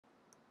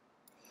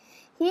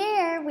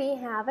Here we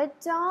have a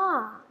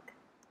dog.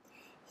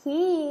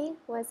 He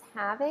was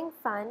having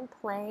fun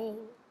playing.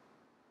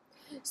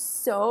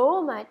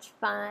 So much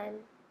fun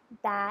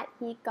that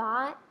he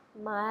got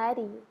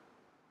muddy.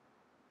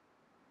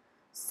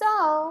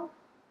 So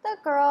the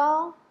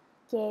girl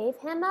gave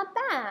him a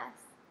bath.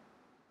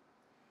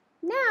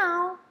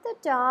 Now the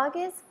dog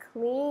is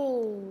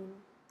clean.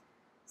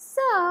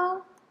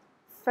 So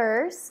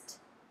first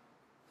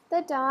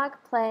the dog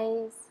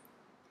plays.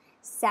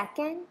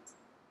 Second,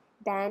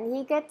 then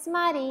he gets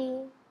muddy.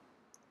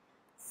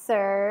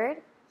 Third,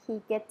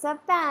 he gets a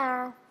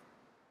bath.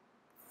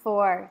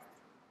 Fourth,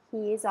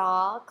 he's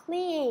all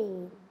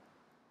clean.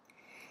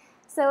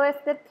 So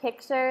if the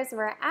pictures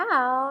were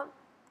out,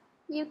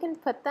 you can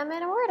put them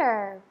in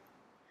order.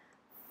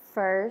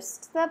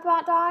 First, the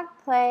dog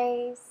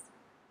plays.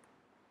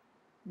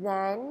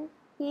 Then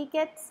he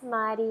gets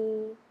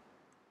muddy.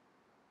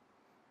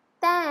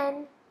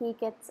 Then he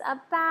gets a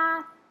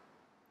bath.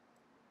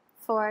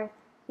 Fourth,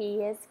 he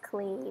is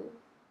clean.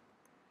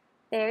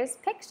 There's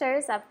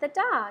pictures of the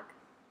dog.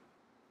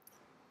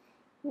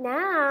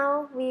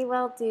 Now we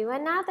will do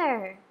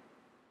another.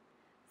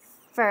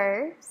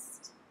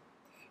 First,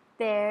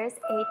 there's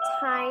a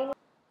tiny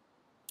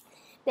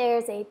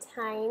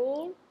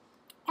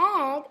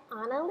egg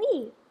on a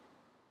leaf.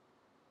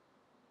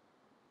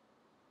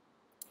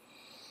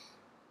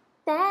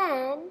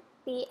 Then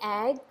the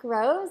egg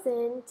grows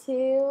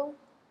into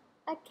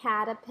a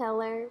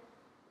caterpillar.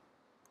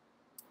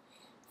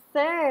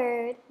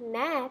 Third,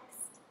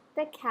 next,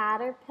 the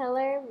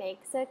caterpillar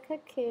makes a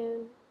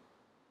cocoon.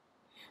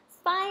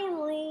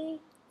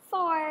 Finally,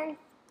 fourth,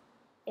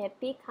 it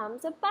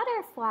becomes a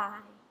butterfly.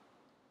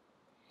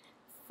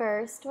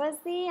 First was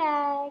the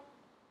egg,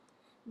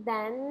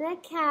 then the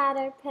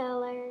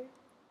caterpillar,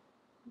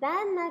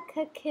 then the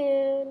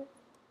cocoon,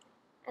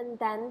 and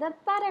then the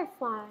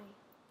butterfly.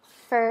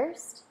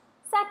 First,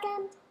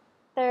 second,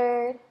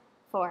 third,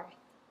 fourth.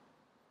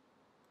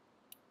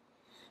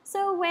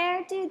 So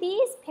where do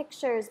these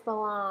pictures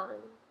belong?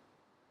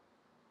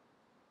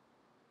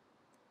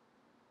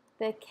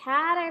 The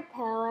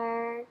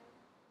caterpillar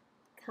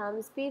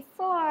comes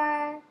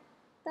before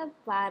the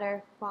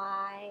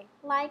butterfly,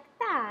 like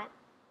that.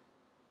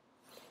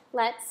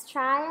 Let's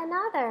try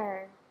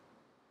another.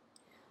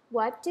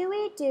 What do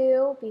we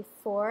do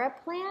before a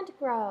plant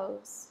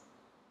grows?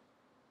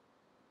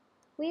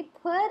 We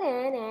put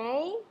in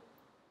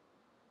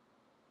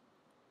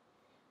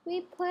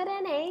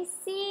a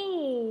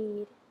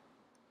seed.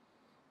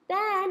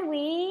 Then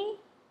we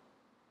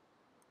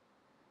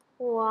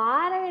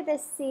water the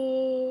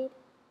seed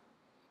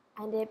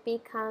and it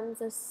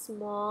becomes a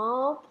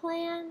small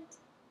plant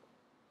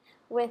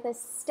with a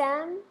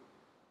stem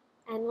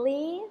and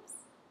leaves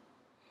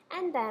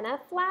and then a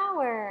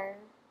flower,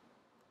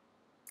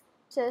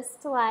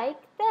 just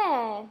like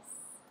this.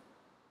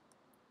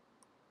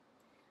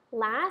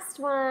 Last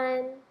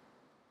one.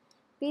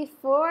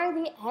 Before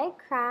the egg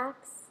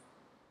cracks,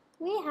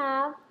 we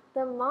have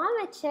the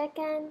mama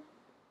chicken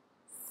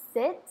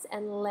sits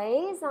and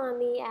lays on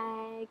the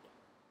egg,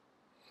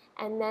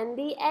 and then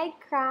the egg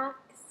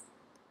cracks,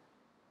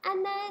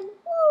 and then,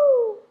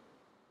 woo,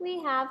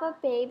 we have a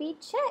baby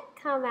chick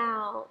come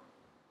out.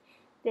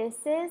 This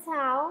is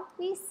how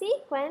we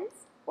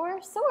sequence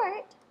or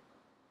sort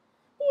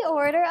the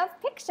order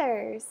of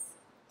pictures.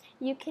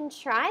 You can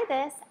try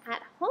this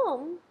at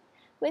home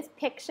with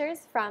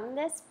pictures from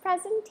this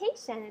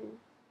presentation.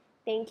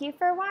 Thank you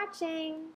for watching.